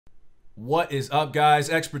What is up, guys?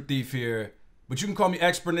 XpertThief here. But you can call me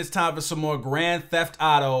Expert, and it's time for some more Grand Theft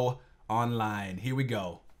Auto Online. Here we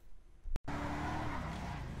go.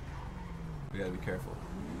 We gotta be careful.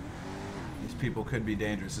 These people could be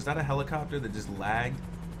dangerous. Is that a helicopter that just lagged?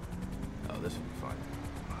 Oh, this would be fun.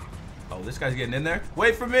 Oh, this guy's getting in there?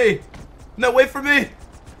 Wait for me! No, wait for me!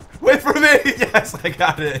 Wait for me! Yes, I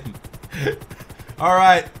got it.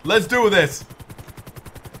 Alright, let's do this.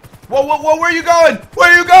 Whoa, whoa, whoa, where are you going?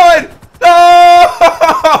 Where are you going?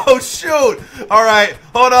 No! Shoot! Alright,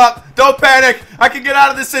 hold up. Don't panic. I can get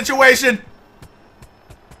out of this situation.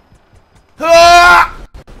 Ah!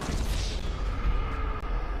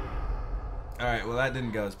 Alright, well that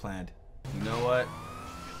didn't go as planned. You know what?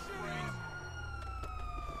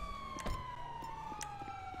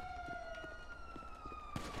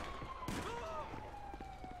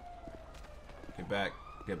 Get back.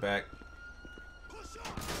 Get back.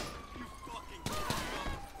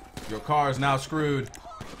 Your car is now screwed.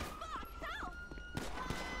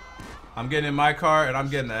 I'm getting in my car and I'm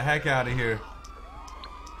getting the heck out of here.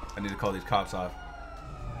 I need to call these cops off.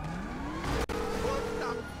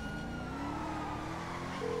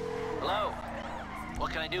 Hello. What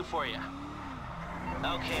can I do for you?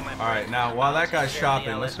 Okay, my friend. Alright, now while that guy's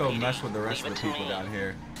shopping, let's go mess with the rest of the people down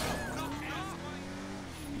here.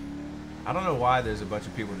 I don't know why there's a bunch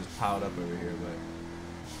of people just piled up over here, but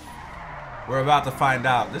we're about to find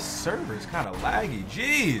out. This server is kind of laggy.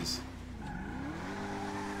 Jeez.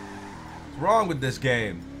 What's wrong with this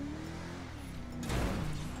game?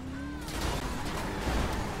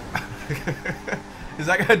 Is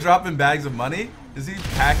that guy dropping bags of money? Is he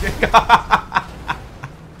packing?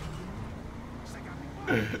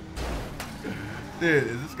 Dude,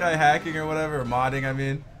 is this guy hacking or whatever? Or modding, I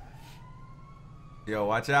mean? Yo,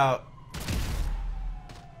 watch out.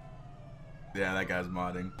 Yeah, that guy's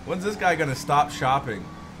modding. When's this guy gonna stop shopping?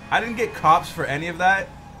 I didn't get cops for any of that.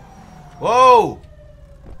 Whoa!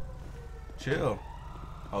 Chill.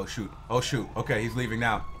 Oh, shoot. Oh, shoot. Okay, he's leaving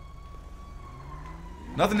now.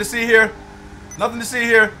 Nothing to see here. Nothing to see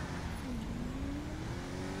here.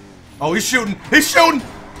 Oh, he's shooting. He's shooting.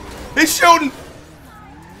 He's shooting.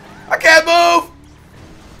 I can't move.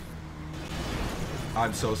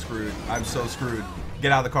 I'm so screwed. I'm so screwed.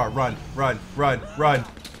 Get out of the car. Run. Run. Run. Run.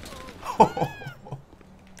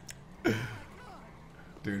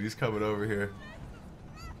 Dude, he's coming over here.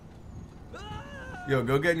 Yo,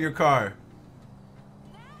 go get in your car.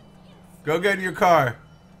 Go get in your car.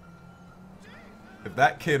 If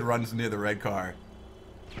that kid runs near the red car.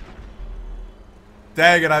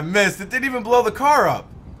 Dang it, I missed. It didn't even blow the car up.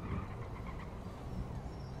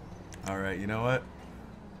 Alright, you know what?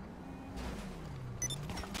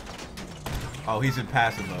 Oh, he's in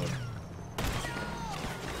passive mode.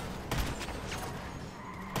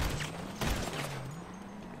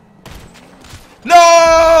 No!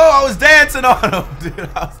 I was dancing on him, dude.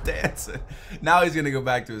 I was dancing. Now he's gonna go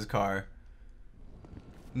back to his car.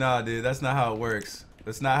 Nah, dude, that's not how it works.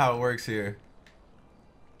 That's not how it works here.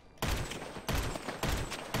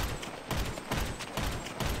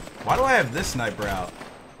 Why do I have this sniper out?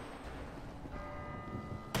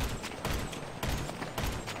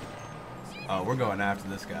 Oh, we're going after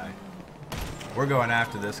this guy. We're going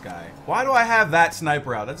after this guy. Why do I have that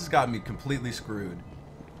sniper out? That just got me completely screwed.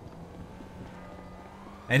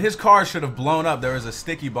 And his car should have blown up. There was a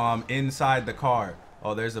sticky bomb inside the car.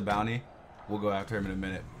 Oh, there's a bounty. We'll go after him in a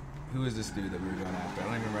minute. Who is this dude that we were going after? I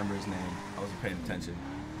don't even remember his name. I wasn't paying attention.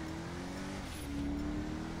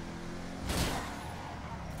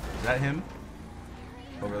 Is that him?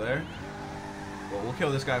 Over there? Well, we'll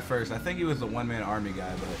kill this guy first. I think he was the one-man army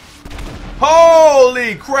guy, but...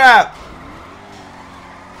 Holy crap!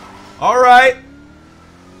 Alright.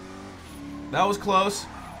 That was close.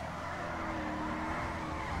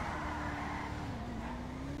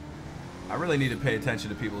 I really need to pay attention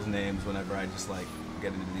to people's names whenever I just like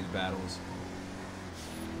get into these battles.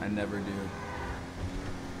 I never do.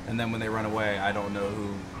 And then when they run away, I don't know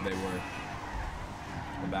who they were.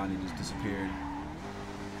 The bounty just disappeared.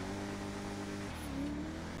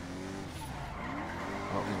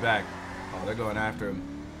 Oh, he's back. Oh, they're going after him.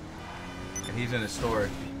 And he's in a store.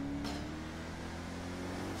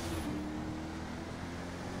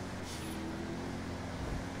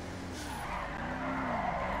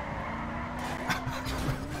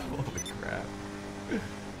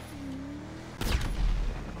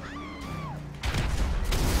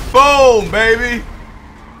 Boom, baby!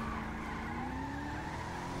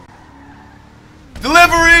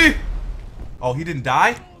 Delivery! Oh, he didn't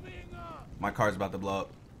die? My car's about to blow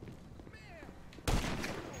up.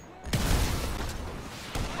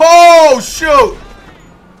 Oh, shoot!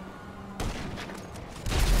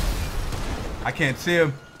 I can't see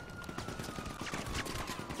him.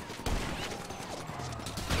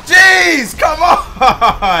 Jeez, come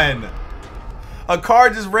on! A car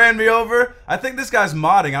just ran me over. I think this guy's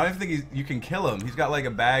modding. I don't even think you can kill him. He's got like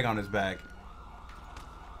a bag on his back.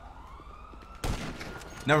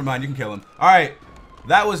 Never mind, you can kill him. Alright.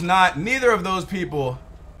 That was not, neither of those people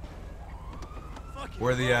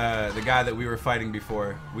were the guy that we were fighting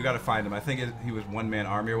before. We gotta find him. I think he was one-man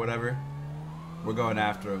army or whatever. We're going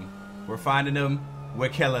after him. We're finding him. We're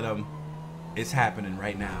killing him. It's happening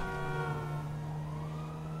right now.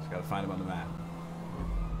 Just gotta find him on the map.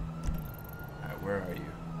 Alright, where are you?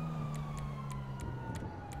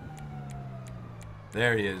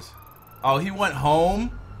 There he is. Oh, he went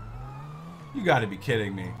home? You gotta be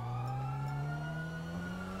kidding me.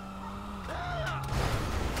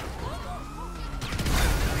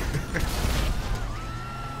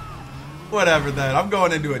 Whatever then. I'm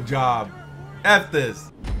going into a job. F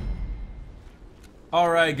this.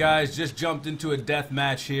 Alright guys, just jumped into a death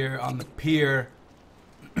match here on the PIER.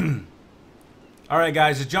 Alright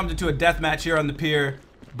guys, just jumped into a death match here on the PIER.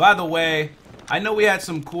 By the way, I know we had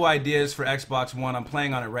some cool ideas for Xbox One. I'm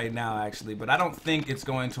playing on it right now actually, but I don't think it's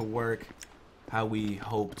going to work how we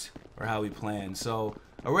hoped or how we planned. So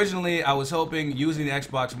originally I was hoping using the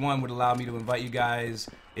Xbox One would allow me to invite you guys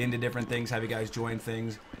into different things, have you guys join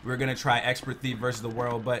things. We were gonna try XpertThief versus the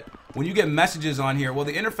world, but when you get messages on here, well,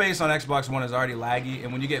 the interface on Xbox One is already laggy,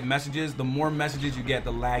 and when you get messages, the more messages you get,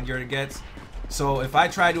 the laggier it gets. So if I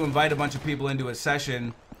tried to invite a bunch of people into a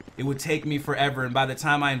session, it would take me forever, and by the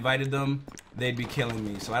time I invited them, they'd be killing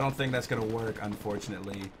me. So I don't think that's gonna work,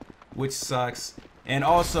 unfortunately, which sucks. And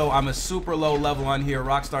also, I'm a super low level on here.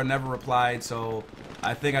 Rockstar never replied, so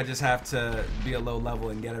I think I just have to be a low level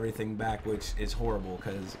and get everything back, which is horrible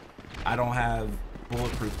because I don't have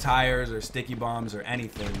bulletproof tires or sticky bombs or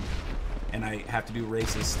anything, and I have to do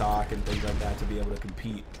racist stock and things like that to be able to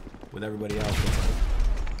compete with everybody else that's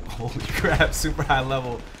like, holy crap, super high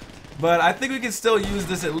level. But I think we can still use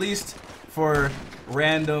this at least for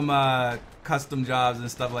random custom jobs and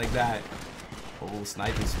stuff like that. Oh,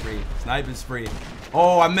 sniping spree. Sniping spree.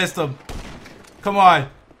 Oh, I missed him. Come on.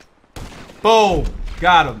 Boom.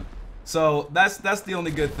 Got him. So that's the only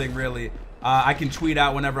good thing, really. I can tweet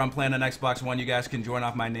out whenever I'm playing on Xbox One. You guys can join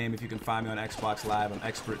off my name if you can find me on Xbox Live. I'm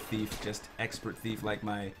XpertThief, just XpertThief like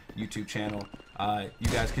my YouTube channel. You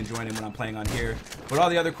guys can join in when I'm playing on here. But all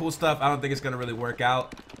the other cool stuff, I don't think it's going to really work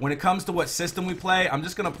out. When it comes to what system we play, I'm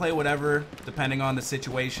just going to play whatever, depending on the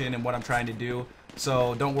situation and what I'm trying to do.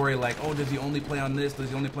 So don't worry like, oh, does he only play on this? Does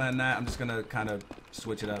he only play on that? I'm just going to kind of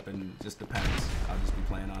switch it up and it just depends. I'll just be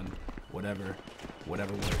playing on whatever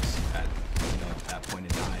works at, you know, that point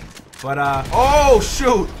in time. But oh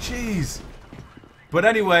shoot, jeez. But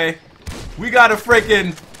anyway, we got a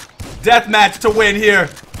freaking death match to win here.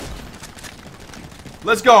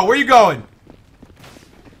 Let's go. Where you going?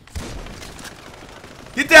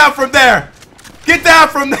 Get down from there. Get down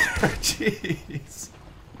from there. Jeez.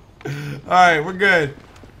 All right, we're good.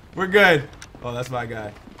 We're good. Oh, that's my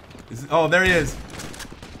guy. Oh, there he is.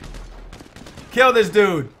 Kill this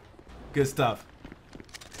dude. Good stuff.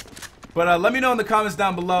 But let me know in the comments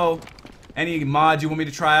down below any mods you want me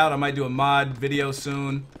to try out. I might do a mod video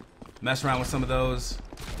soon. Mess around with some of those.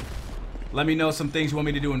 Let me know some things you want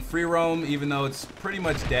me to do in free roam, even though it's pretty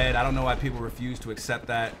much dead. I don't know why people refuse to accept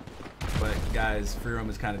that. But guys, free roam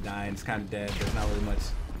is kind of dying. It's kind of dead. There's not really much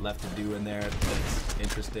left to do in there that's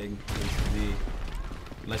interesting, at least for me.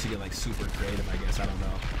 Unless you get like super creative, I guess. I don't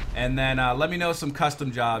know. And then let me know some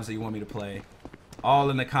custom jobs that you want me to play. All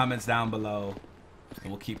in the comments down below. And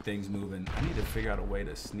we'll keep things moving. I need to figure out a way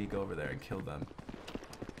to sneak over there and kill them.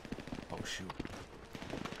 Oh, shoot.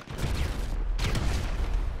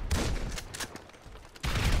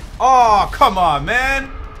 Oh, come on, man.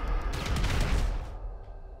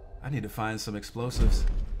 I need to find some explosives.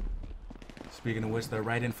 Speaking of which, they're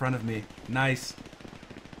right in front of me. Nice.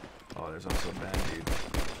 Oh, there's also a bad dude.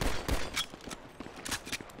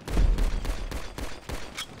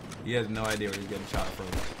 He has no idea where he's getting shot from.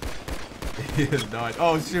 He has no idea.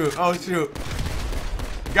 Oh, shoot. Oh, shoot.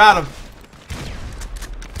 Got him.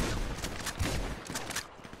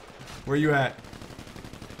 Where you at?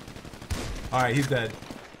 Alright, he's dead.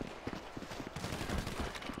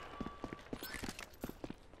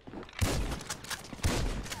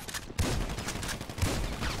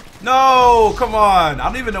 No! Come on! I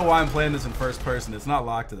don't even know why I'm playing this in first person. It's not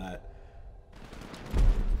locked to that.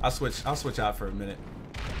 I'll switch out for a minute.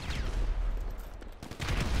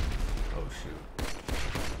 Oh shoot.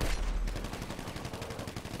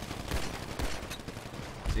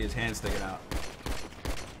 See his hand sticking out.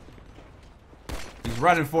 He's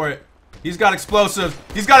running for it. He's got explosives.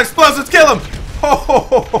 He's got explosives. Kill him.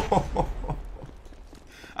 Oh.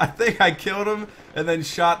 I think I killed him and then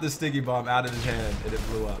shot the sticky bomb out of his hand and it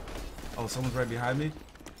blew up. Oh, someone's right behind me.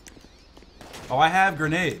 Oh, I have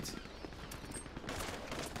grenades.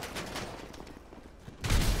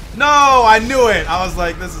 No, I knew it. I was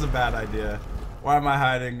like, this is a bad idea. Why am I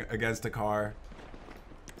hiding against a car?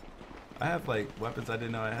 I have like weapons I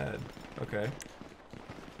didn't know I had. Okay.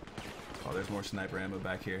 Oh, there's more sniper ammo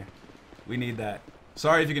back here. We need that.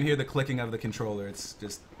 Sorry if you can hear the clicking of the controller. It's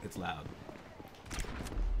loud.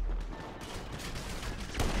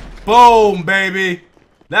 Boom, baby.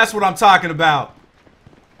 That's what I'm talking about.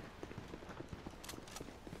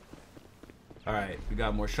 Alright, we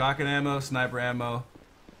got more shotgun ammo, sniper ammo.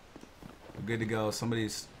 We're good to go.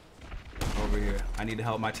 Somebody's over here. I need to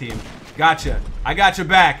help my team. Gotcha. I got your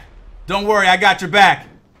back. Don't worry, I got your back.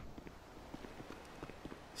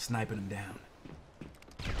 Sniping them down.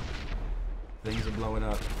 Things are blowing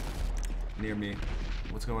up near me.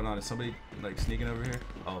 What's going on? Is somebody like sneaking over here?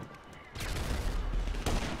 Oh.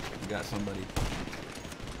 We got somebody.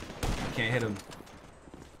 I can't hit him.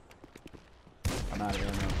 I'm out of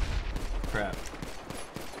ammo. Crap.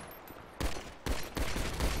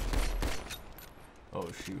 Oh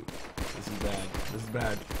shoot. This is bad. This is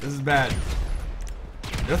bad. This is bad.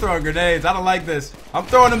 They're throwing grenades. I don't like this. I'm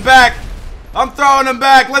throwing them back. I'm throwing them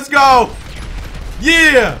back. Let's go.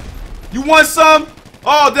 Yeah. You want some?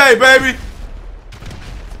 All day, baby.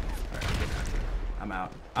 I'm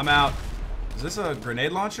out. I'm out. Is this a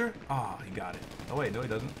grenade launcher? Oh, he got it. Oh, wait. No, he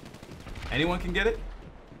doesn't. Anyone can get it?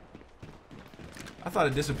 I thought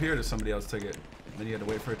it disappeared if somebody else took it. Then you had to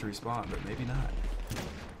wait for it to respawn, but maybe not.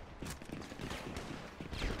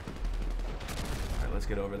 Alright, let's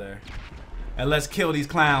get over there. And let's kill these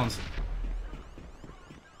clowns.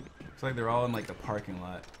 Looks like they're all in like the parking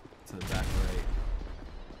lot to the back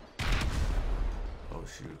right. Oh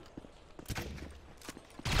shoot.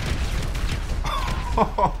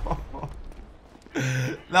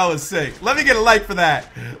 That was sick. Let me get a like for that.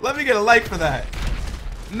 Let me get a like for that.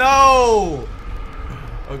 No.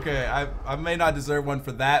 Okay, I may not deserve one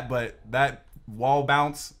for that, but that wall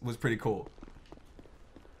bounce was pretty cool.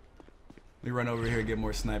 Let me run over here and get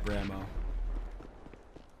more sniper ammo.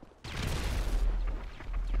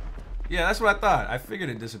 Yeah, that's what I thought. I figured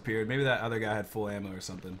it disappeared. Maybe that other guy had full ammo or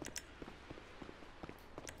something.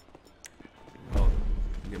 Oh,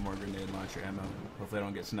 get more grenade launcher ammo. Hopefully I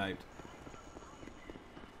don't get sniped.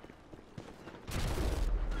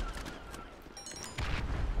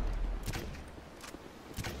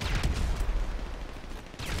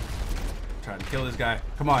 Trying to kill this guy.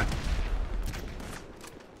 Come on.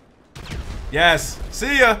 Yes.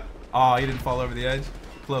 See ya. Oh, he didn't fall over the edge.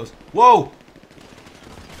 Close. Whoa.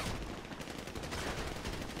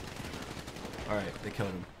 All right, they killed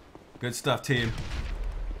him. Good stuff, team.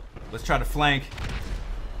 Let's try to flank.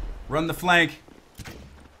 Run the flank.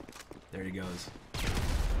 There he goes.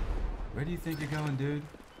 Where do you think you're going, dude?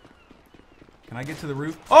 Can I get to the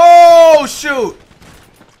roof? Oh, shoot.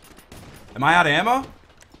 Am I out of ammo?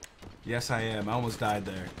 Yes, I am. I almost died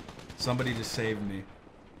there. Somebody just saved me.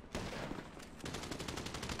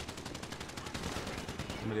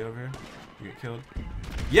 Somebody over here? You get killed?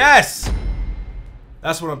 Yes!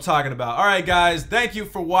 That's what I'm talking about. Alright, guys. Thank you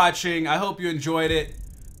for watching. I hope you enjoyed it.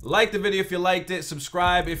 Like the video if you liked it.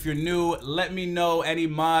 Subscribe if you're new. Let me know any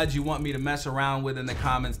mods you want me to mess around with in the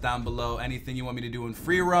comments down below. Anything you want me to do in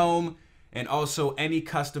free roam. And also any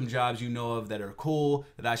custom jobs you know of that are cool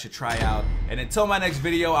that I should try out. And until my next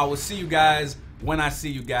video, I will see you guys when I see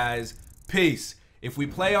you guys. Peace. If we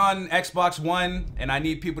play on Xbox One and I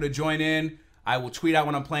need people to join in, I will tweet out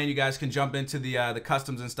when I'm playing. You guys can jump into the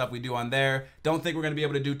customs and stuff we do on there. Don't think we're going to be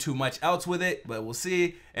able to do too much else with it, but we'll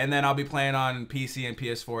see. And then I'll be playing on PC and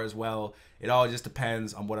PS4 as well. It all just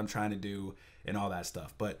depends on what I'm trying to do and all that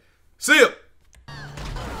stuff. But see ya!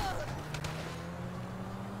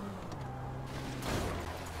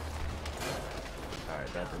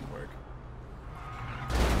 That didn't work.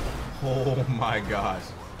 Oh my gosh.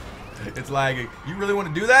 It's lagging. You really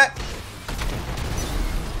want to do that?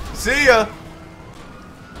 See ya!